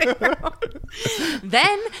 whoa.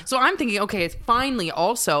 Then, so I'm thinking, okay, it's finally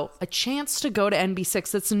also a chance to go to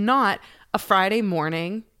NB6 that's not a Friday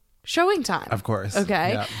morning showing time. Of course.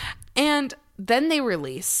 Okay. Yeah. And then they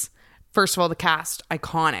release, first of all, the cast,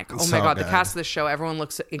 iconic. Oh my God, the cast of the show, everyone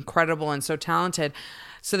looks incredible and so talented.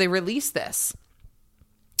 So they release this.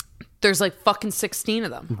 There's like fucking 16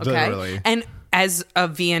 of them. Okay. Literally. And as a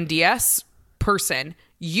VNDS person,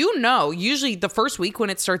 you know, usually the first week when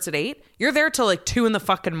it starts at 8, you're there till like 2 in the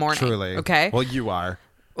fucking morning. Truly. Okay. Well, you are.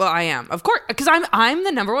 Well, I am, of course, because I'm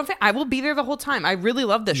the number one fan. I will be there the whole time. I really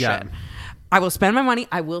love this shit. I will spend my money.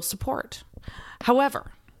 I will support.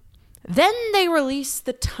 However, then they release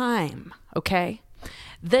the time. Okay,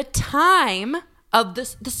 the time of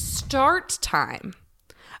this, the start time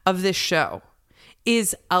of this show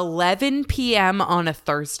is 11 p.m. on a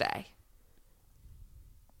Thursday.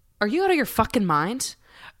 Are you out of your fucking mind?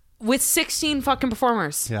 With 16 fucking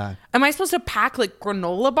performers. Yeah. Am I supposed to pack like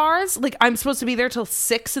granola bars? Like I'm supposed to be there till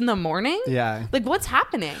 6 in the morning? Yeah. Like what's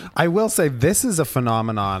happening? I will say this is a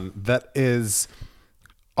phenomenon that is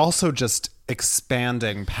also just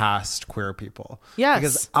expanding past queer people. Yes.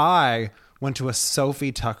 Because I went to a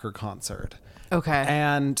Sophie Tucker concert. Okay.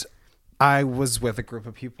 And I was with a group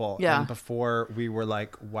of people. Yeah. And before we were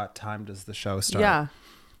like, what time does the show start? Yeah.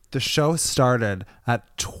 The show started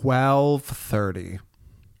at 12:30.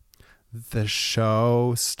 The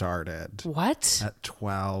show started What? at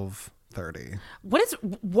 12:30.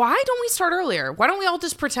 Why don't we start earlier? Why don't we all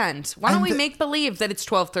just pretend? Why don't we And make believe that it's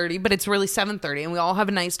 12:30, but it's really 7:30 and we all have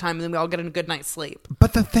a nice time and then we all get a good night's sleep?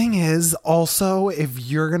 But the thing is, also, if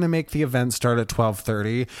you're going to make the event start at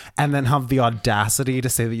 12:30 and then have the audacity to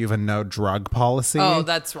say that you have a no drug policy. Oh,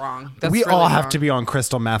 that's wrong. That's we really all have wrong. to be on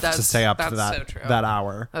crystal meth to stay up to so true. that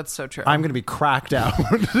hour. That's so true. I'm going to be cracked out.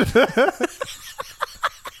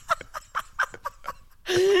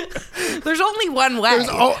 There's only one way.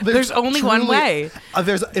 There's only one way.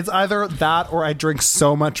 It's either that or I drink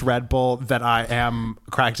so much Red Bull that I am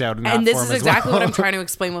cracked out in that And this form is as exactly well. what I'm trying to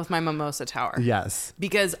explain with my mimosa tower. Yes.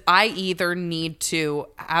 Because I either need to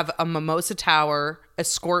have a mimosa tower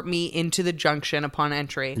escort me into the junction upon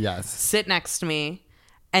entry. Yes. Sit next to me.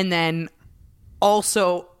 And then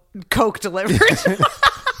also Coke delivered.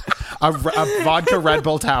 a vodka Red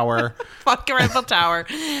Bull tower. Vodka Red Bull tower.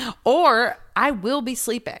 Or I will be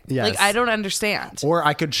sleeping. Yes. Like, I don't understand. Or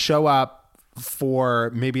I could show up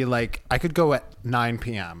for maybe like, I could go at 9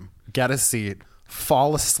 p.m., get a seat,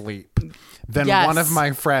 fall asleep. Then one of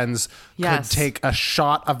my friends could take a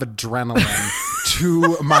shot of adrenaline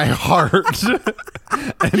to my heart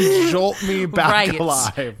and jolt me back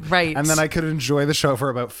alive. Right. And then I could enjoy the show for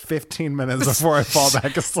about 15 minutes before I fall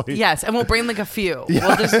back asleep. Yes. And we'll bring like a few. Yeah.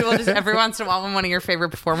 We'll just every once in a while when one of your favorite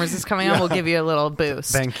performers is coming on, we'll give you a little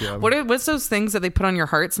boost. Thank you. What's those things that they put on your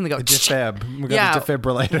hearts and they go defib. We got a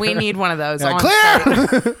defibrillator. We need one of those. Yeah,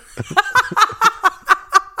 clear.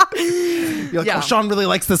 You're like, oh, Sean really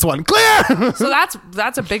likes this one. Clear. So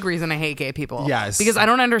that's a big reason I hate gay people. Yes. Because I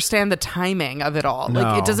don't understand the timing of it all. No.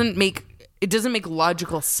 Like it doesn't make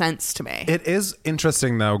logical sense to me. It is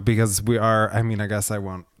interesting though, because we are, I mean, I guess I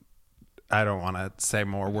don't want to say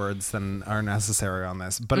more words than are necessary on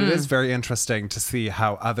this, but it is very interesting to see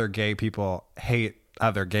how other gay people hate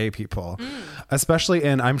other gay people, especially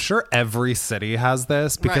in, I'm sure every city has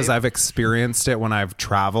this because I've experienced it when I've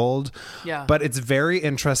traveled. Yeah. But it's very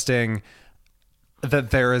interesting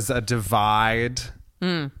that there is a divide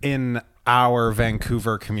in our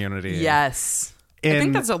Vancouver community. Yes. I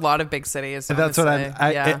think that's a lot of big cities. That's what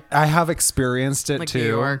I have experienced it like too. New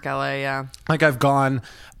York, LA, yeah. Like I've gone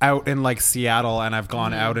out in like Seattle and I've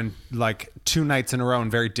gone out in like 2 nights in a row in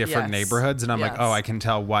very different neighborhoods, and I'm like, oh, I can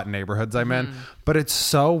tell what neighborhoods I'm in. But it's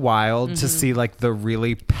so wild to see like the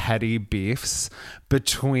really petty beefs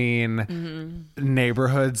between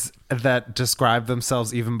neighborhoods that describe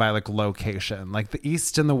themselves even by like location, like the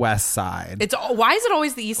east and the west side. Why is it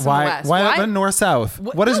always the east and the west? Why not the north south?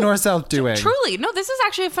 What is north south doing? Truly, no, this is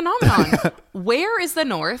actually a phenomenon. Where is the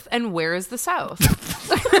north and where is the south?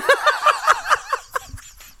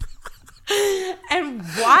 And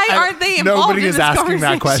why aren't they involved? Nobody in is this asking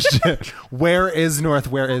that question. Where is north?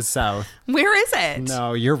 Where is south? Where is it?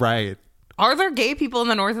 No, you're right. Are there gay people in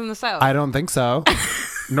the north and the south? I don't think so.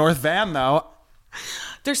 North Van, though.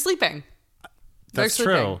 They're sleeping. That's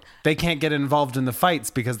true. They can't get involved in the fights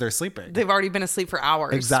because they're sleeping. They've already been asleep for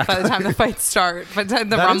hours. Exactly. By the time the fights start, by the time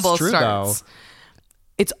the that rumble is true, starts. Though.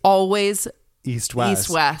 It's always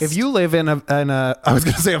East-west. If you live in a I was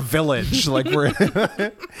going to say a village, like we're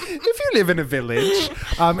if you live in a village,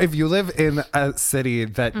 if you live in a city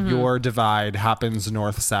that your divide happens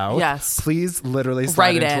north-south, yes, please literally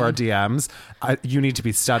slide into our DMs. You need to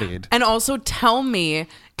be studied. And also tell me,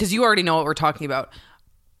 because you already know what we're talking about,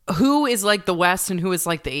 who is like the west and who is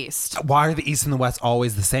like the east. Why are the east and the west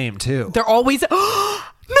always the same too? They're always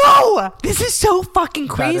No, this is so fucking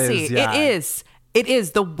crazy. It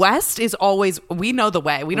is. The West is always, we know the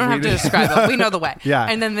way. We don't have to describe it. We know the way. Yeah.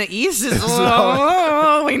 And then the East is,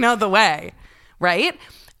 we know the way. Right?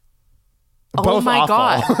 Both my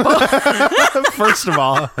awful. God. First of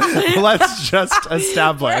all, let's just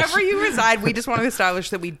establish. Wherever you reside, we just want to establish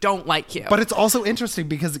that we don't like you. But it's also interesting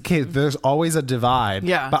because, okay, there's always a divide.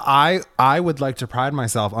 Yeah. But I would like to pride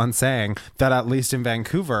myself on saying that at least in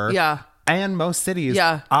Vancouver and most cities,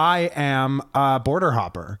 I am a border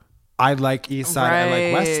hopper. I like East Side. I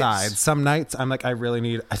like West Side. Some nights I'm like, I really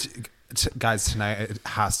need... Guys, tonight it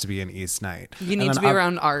has to be an East night. You need to be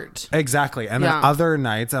around art. Exactly. And then other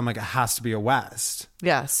nights I'm like, it has to be a West.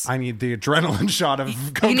 Yes. I need the adrenaline shot of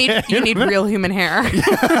cocaine. You need real human hair.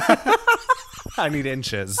 I need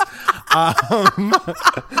inches.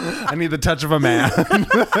 I need the touch of a man.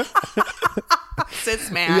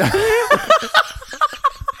 Cis man.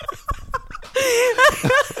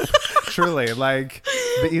 Truly, like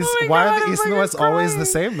the East. Why are the East and the West always the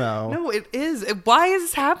same though? No, it is. Why is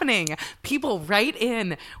this happening? People write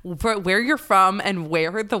in where you're from and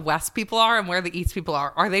where the West people are and where the East people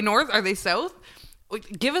are. Are they North? Are they South?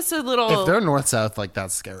 Give us a little. If they're North South, like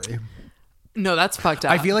that's scary. No, that's fucked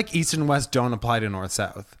up. I feel like East and West don't apply to North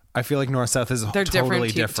South. I feel like North South is totally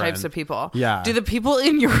different types of people. Yeah. Do the people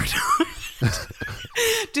in your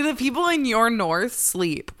Do the people in your north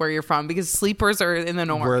sleep where you're from? Because sleepers are in the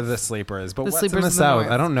north. We're the sleepers. But what's in the south?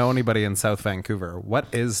 I don't know anybody in South Vancouver. What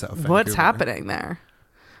is South Vancouver? What's happening there?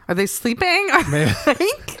 Are they sleeping?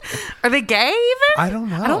 Are they gay even? I don't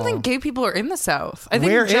know. I don't think gay people are in the south. I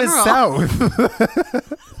think Where in general, is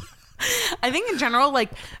South? I think in general, like,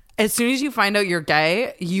 as soon as you find out you're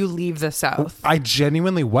gay, you leave the south. I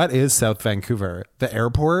genuinely, what is South Vancouver? The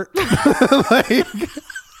airport? Like...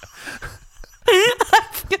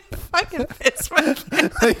 Fucking piss my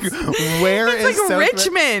pants. Like, where it's is like South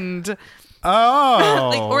Richmond?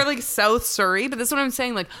 Oh, or like South Surrey. But this is what I'm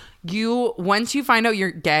saying. Like, once you find out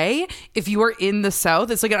you're gay, if you are in the South,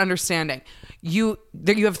 it's like an understanding. You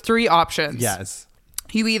have three options. Yes.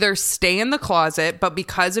 You either stay in the closet, but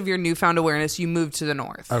because of your newfound awareness, you move to the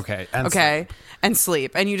north. Okay. And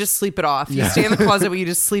sleep. And you just sleep it off. You stay in the closet, but you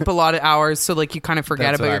just sleep a lot of hours. So like you kind of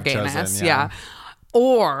forget about your gayness. Chosen, yeah.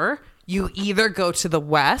 Or you either go to the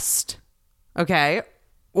West, okay,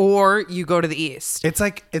 or you go to the East. It's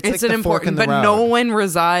like the fork in the road. But no one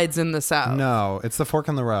resides in the South. No, it's the fork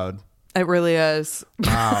in the road. It really is.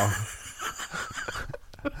 Wow.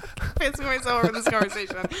 Pissing myself over this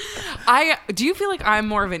conversation. Do you feel like I'm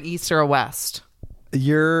more of an East or a West?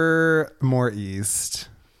 You're more East,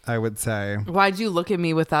 I would say. Why'd you look at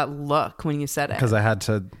me with that look when you said it? Because I had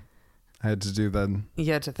to do the...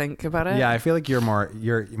 You had to think about it? Yeah, I feel like you're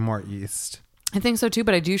more East. I think so too,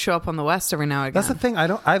 but I do show up on the West every now and again. That's the thing.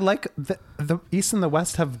 I like the East and the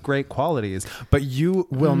West have great qualities, but you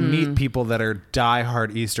will meet people that are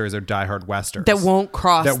diehard Easters or diehard Westers that won't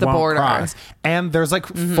cross the border. And there's like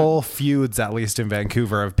full feuds, at least in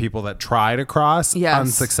Vancouver, of people that try to cross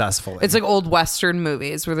unsuccessfully. It's like old Western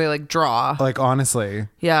movies where they like draw. Like honestly,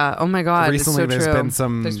 yeah. Oh my God. Recently, it's so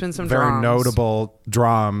there's been some very notable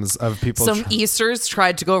dramas of people. Some Easters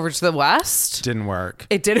tried to go over to the West. Didn't work.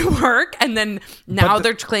 It didn't work, and then. Now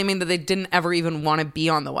they're claiming that they didn't ever even want to be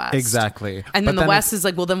on the West. Exactly. And then the West is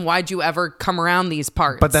like, well, then why'd you ever come around these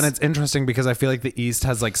parts? But then it's interesting because I feel like the East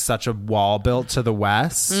has like such a wall built to the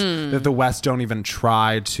West that the West don't even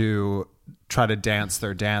try to dance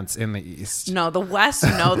their dance in the East. No, the West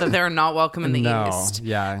know that they're not welcome in the East.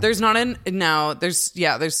 Yeah. There's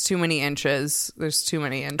too many inches. There's too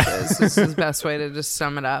many inches. This is the best way to just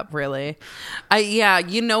sum it up, really.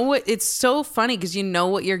 You know what? It's so funny because you know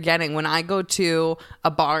what you're getting. When I go to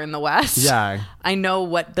a bar in the West, I know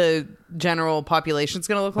what the general population is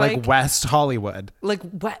going to look like. Like West Hollywood. Like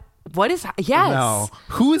what is, yes. No.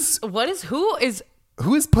 Who is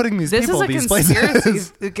putting these people in these places? This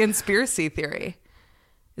is a conspiracy theory.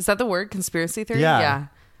 Is that the word? Conspiracy theory? Yeah.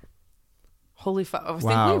 Holy fuck. I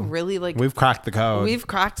wow. think we really we've cracked the code. We've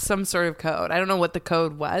cracked some sort of code. I don't know what the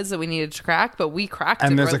code was that we needed to crack, but we cracked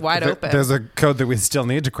it wide open. There's a code that we still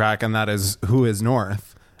need to crack, and that is who is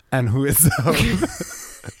North and who is South.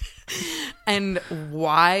 And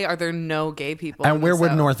why are there no gay people? And where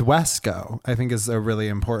would Northwest go? I think is a really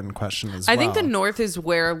important question as well. I think the North is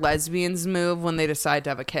where lesbians move when they decide to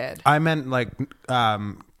have a kid. I meant like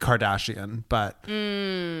Kardashian, but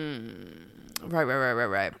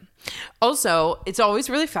right. Also, it's always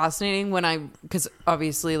really fascinating because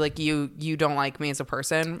obviously like you don't like me as a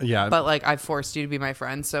person, but like I forced you to be my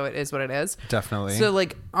friend, so it is what it is. Definitely. So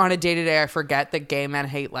like on a day-to-day I forget that gay men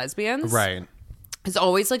hate lesbians. Right. It's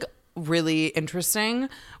always like really interesting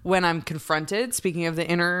when I'm confronted. Speaking of the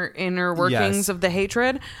inner workings of the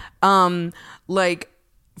hatred, like,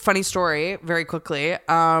 funny story, very quickly.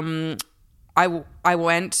 I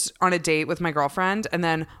went on a date with my girlfriend, and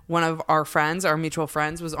then one of our friends, our mutual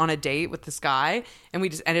friends, was on a date with this guy, and we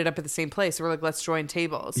just ended up at the same place. So we're like, let's join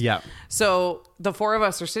tables. Yeah. So the four of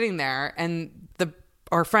us are sitting there, and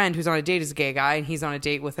our friend who's on a date is a gay guy, and he's on a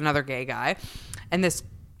date with another gay guy. And this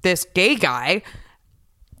gay guy,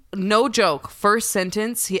 no joke, first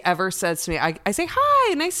sentence he ever says to me, I say,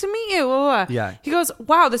 hi, nice to meet you. Yeah. He goes,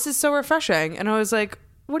 wow, this is so refreshing. And I was like,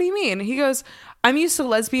 what do you mean? He goes, I'm used to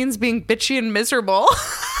lesbians being bitchy and miserable.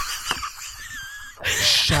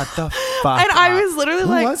 Shut the fuck And up. I was literally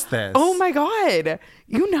Who was this? oh my God.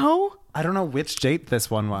 You know? I don't know which date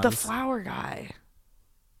this one was. The flower guy.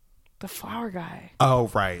 Oh,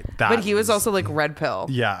 right. But he was also like red pill.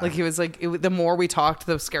 Yeah. Like he was like, the more we talked,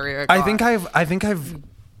 the scarier it got. I think I've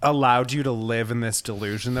allowed you to live in this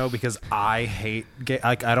delusion, though, because I hate gay.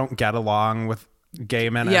 Like, I don't get along with gay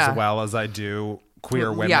men as well as I do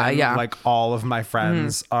queer women. Yeah. Like, all of my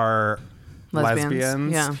friends are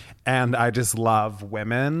lesbians. Yeah. And I just love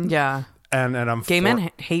women. Yeah. And I'm gay men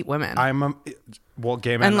hate women.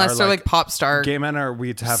 Gay men unless are they're like pop star. Gay men are, we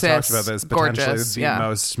have cis, talked about this, potentially gorgeous, the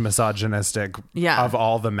most misogynistic Yeah. of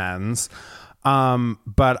all the men's.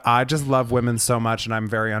 But I just love women so much, and I'm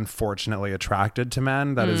very unfortunately attracted to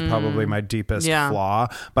men. That is probably my deepest flaw.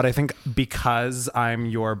 But I think because I'm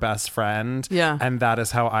your best friend, and that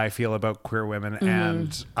is how I feel about queer women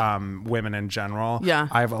and women in general,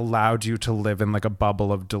 I've allowed you to live in like a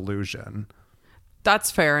bubble of delusion.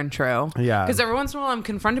 That's fair and true. Yeah. Because every once in a while I'm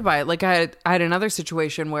confronted by it. Like I had another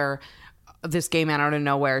situation where this gay man out of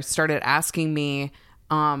nowhere started asking me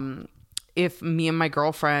if me and my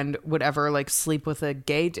girlfriend would ever like sleep with a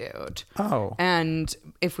gay dude. Oh. And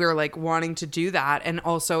if we were like wanting to do that, and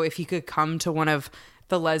also if he could come to one of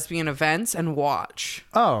the lesbian events and watch.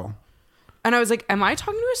 Oh. And I was like, am I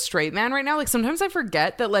talking to a straight man right now? Like sometimes I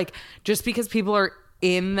forget that like just because people are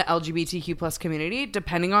in the LGBTQ plus community,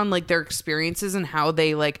 depending on like their experiences and how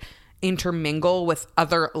they like intermingle with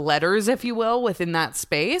other letters, if you will, within that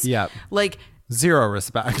space. Yeah. Like zero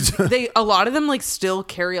respect. A lot of them like still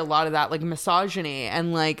carry a lot of that like misogyny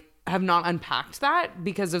and like have not unpacked that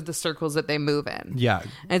because of the circles that they move in. Yeah.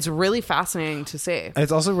 And it's really fascinating to see.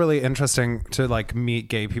 It's also really interesting to like meet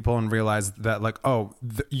gay people and realize that like, oh,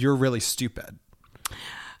 you're really stupid.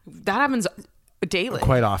 That happens daily.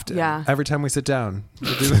 Quite often. Yeah. Every time we sit down. We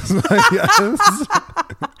do this.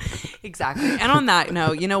 Exactly. And on that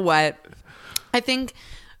note, you know what? I think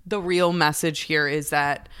the real message here is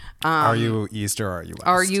that are you east or are you west?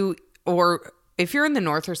 Are you, or if you're in the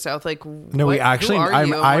north or south, like no,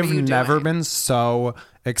 I've never been so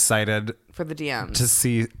excited for the DMs to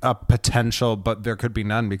see a potential, but there could be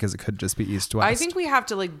none because it could just be east west. I think we have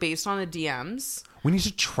to like based on the DMs. We need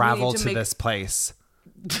to travel to this place.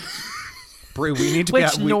 Brie, we need to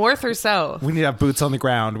which north or south? We need to have boots on the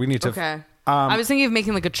ground. We need to. Okay. I was thinking of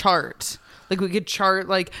making like a chart. Like we could chart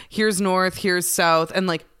like here's north, here's south, and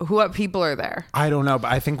like what people are there. I don't know,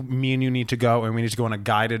 but I think me and you need to go, and we need to go on a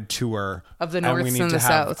guided tour of the north and the south. We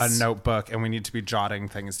need to have a notebook, and we need to be jotting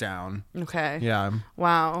things down. Okay. Yeah.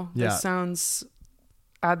 Wow. Yeah. This sounds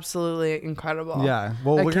absolutely incredible. Yeah.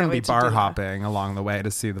 Well, we're going to be bar hopping along the way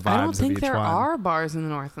to see the vibes of each one. I don't think there are bars in the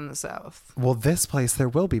north and the south. Well, this place there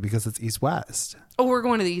will be because it's east-west. Oh, we're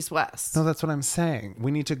going to the east-west. No, that's what I'm saying.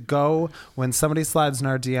 We need to go when somebody slides in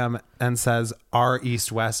our DM and says our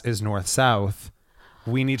east-west is north-south.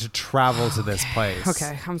 We need to travel to this place.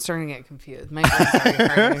 Okay, I'm starting to get confused. My brain's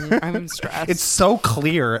hurting. I'm stressed. It's so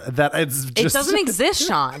clear that it's just... It doesn't exist,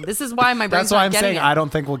 Sean. This is why my brain's That's why not I'm getting saying it. I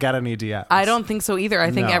don't think we'll get any DMs. I don't think so either. I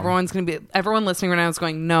think everyone listening right now is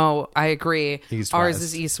going, no, I agree. East-west. Ours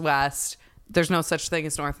is east-west. There's no such thing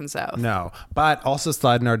as north and south. No, but also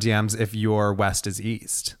slide in our DMs if your west is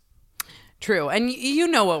east. True. And you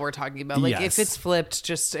know what we're talking about. Like, yes. if it's flipped,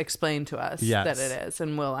 just explain to us yes. that it is,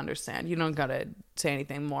 and we'll understand. You don't got to say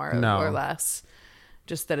anything more or less.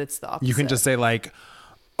 Just that it's the opposite. You can just say, like,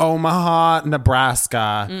 Omaha,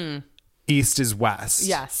 Nebraska, east is west.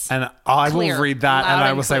 Yes. And I will read that, and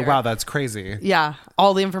I will say, wow, that's crazy. Yeah.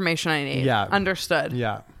 All the information I need. Yeah. Understood.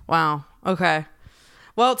 Yeah. Wow. Okay.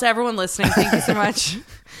 Well, to everyone listening, thank you so much.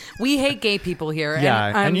 We hate gay people here.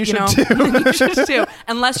 Yeah, and you should too. You should too.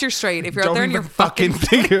 Unless you're straight. If you're out there and you're fucking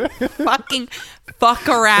fuck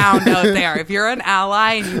around out there. If you're an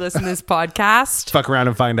ally and you listen to this podcast, fuck around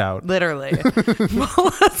and find out. Literally.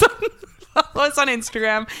 Follow us on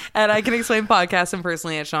Instagram at I Can Explain Podcast and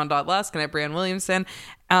personally at Sean.Lusk and at Brian Williamson.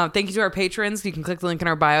 Thank you to our patrons. You can click the link in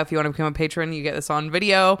our bio if you want to become a patron. You get this on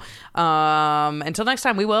video. Until next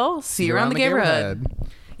time, we will see you around the neighborhood.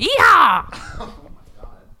 Yeah!